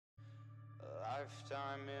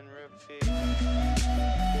lifetime in repeat.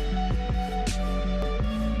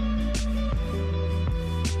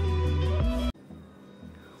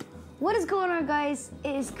 What is going on, guys?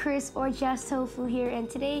 It is Chris or Just Tofu here, and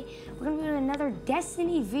today we're gonna be doing another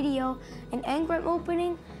Destiny video, an engram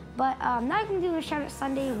opening. But I'm not gonna do a shout out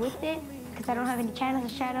Sunday with it because I don't have any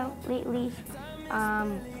channels to shout out lately.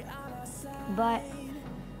 But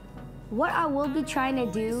what I will be trying to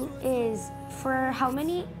do is, for how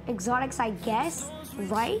many exotics I guess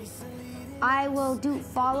right, I will do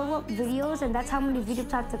follow-up videos, and that's how many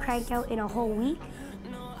videos I have to crank out in a whole week.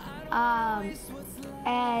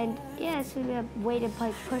 And yeah, it's gonna be a way to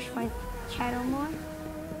push my channel more.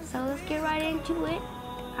 So let's get right into it.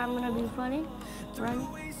 I'm gonna be running.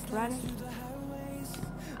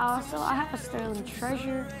 Also, I have a sterling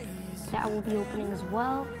treasure that I will be opening as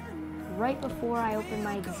well, right before I open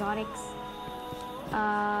my exotics.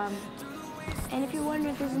 And if you're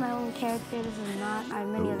wondering if this is my own character, this is not. I have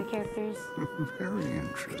many other characters. Very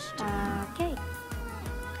interesting. Okay.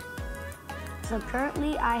 So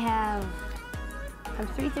currently I'm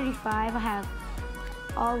 335. I have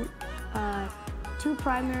all 2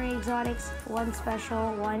 primary exotics, 1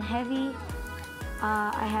 special, 1 heavy.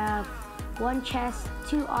 I have 1 chest,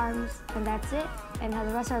 2 arms, and that's it. And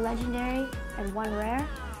the rest are legendary and 1 rare.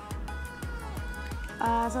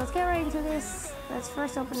 So let's get right into this. Let's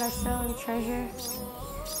first open our sterling treasure.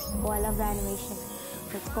 Oh, I love the animation.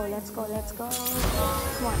 Let's go, let's go, let's go.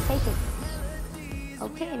 Come on, take it.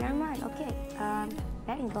 Okay, never mind. Okay, that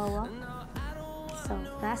didn't go well. So,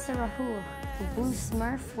 Master Rahul, the blue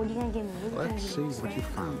Smurf. What are you gonna give me? Let's see what you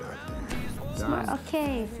found out there. Smurf.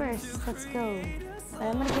 Okay, first, let's go. But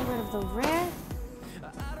I'm gonna get rid of the rare.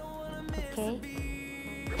 Okay.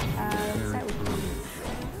 Let's start with these.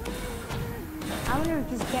 I'm gonna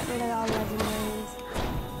just get rid of all legendaries.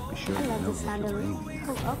 Sure I love this what handling. you're aiming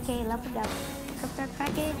Oh, okay, leveled up. Crypto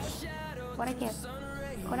package. What I get?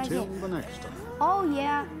 What I Till get? the next time. Oh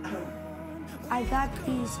yeah, I got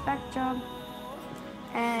the Spectrum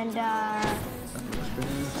and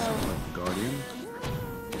Guardian.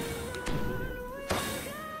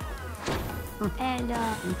 and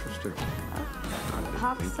Interesting.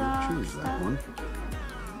 Hawksaw Choose that one.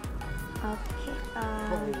 Okay,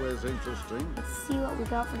 Always interesting. let's see what we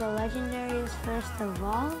got for the legendaries first of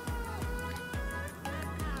all.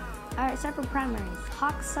 Alright, separate primaries.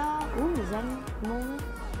 Hawksaw, ooh, Zen moment.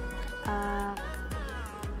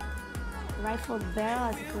 Rifled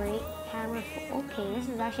barrel, that's great. Hammer, okay, this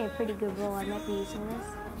is actually a pretty good roll. I might be using this.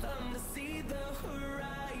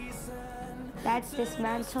 That's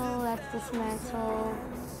dismantle, that's dismantle.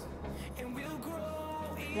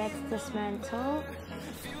 That's dismantle.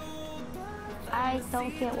 I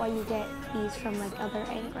don't get why you get these from like other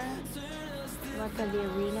engrams. Like the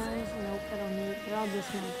arenas, nope, I don't need it. They're all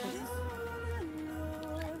dismantles.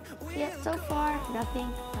 Yeah, so far, nothing.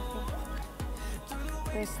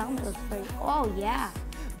 This helmet looks pretty. Oh yeah,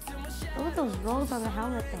 look at those rolls on the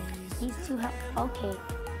helmet thing. These 2 okay.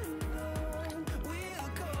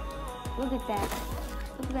 Look at that.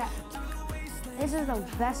 Look at that. This is the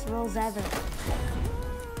best rolls ever.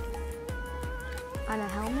 On a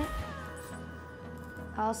helmet.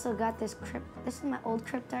 I also got this this is my old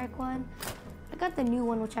Cryptarch one. I got the new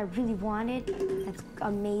one, which I really wanted. That's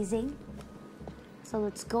amazing. So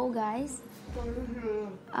let's go, guys.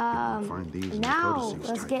 Now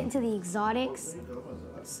let's get into the exotics.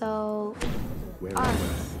 So,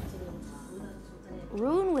 arms.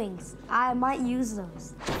 Rune wings. I might use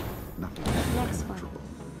those. Next one.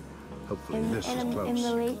 Hopefully this is close.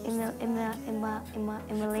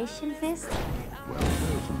 Immolation fist. Well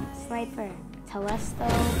chosen. Sniper. Telesto.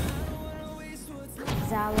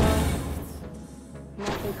 Zalo.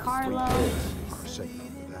 Monte Carlo. Are safe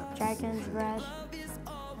with that. Dragon's Breath.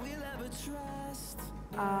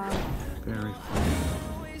 Very fun.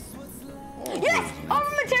 Yes!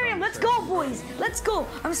 Armamentarium! Let's go, boys! Let's go!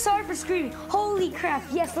 I'm sorry for screaming. Holy crap!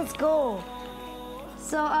 Yes, let's go!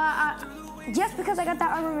 So, just because I got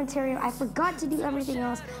that armamentarium, I forgot to do everything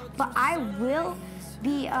else, but I will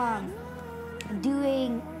be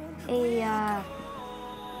doing a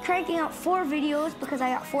cranking out 4 videos because I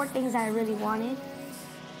got 4 things that I really wanted.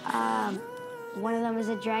 One of them is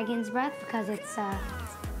a Dragon's Breath because it's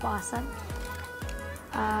awesome.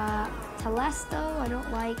 Telesto, I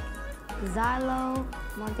don't like. Xylo,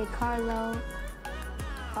 Monte Carlo.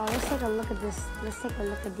 Oh, let's take a look at this. Let's take a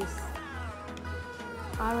look at this.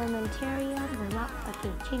 Armamentarium, we're not,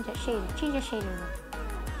 okay, change that shader. Change that shader.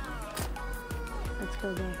 Let's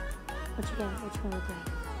go there. What you gonna look like?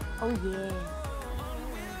 Oh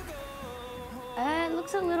yeah. It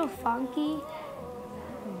looks a little funky,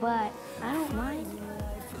 but I don't mind.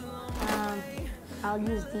 I'll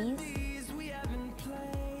use these.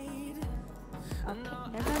 Okay,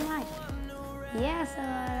 never mind. Yeah, so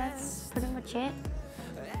that's pretty much it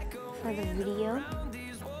for the video.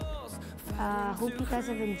 Hope you guys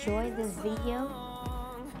have enjoyed this video.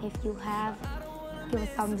 If you have, give a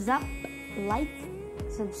thumbs up, like,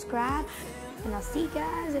 subscribe, and I'll see you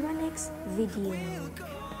guys in my next video.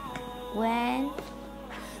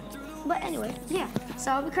 But anyway, yeah.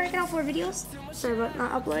 So I'll be cranking out 4 videos. Sorry about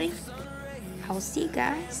not uploading. I will see you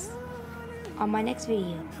guys on my next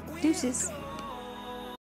video. Deuces.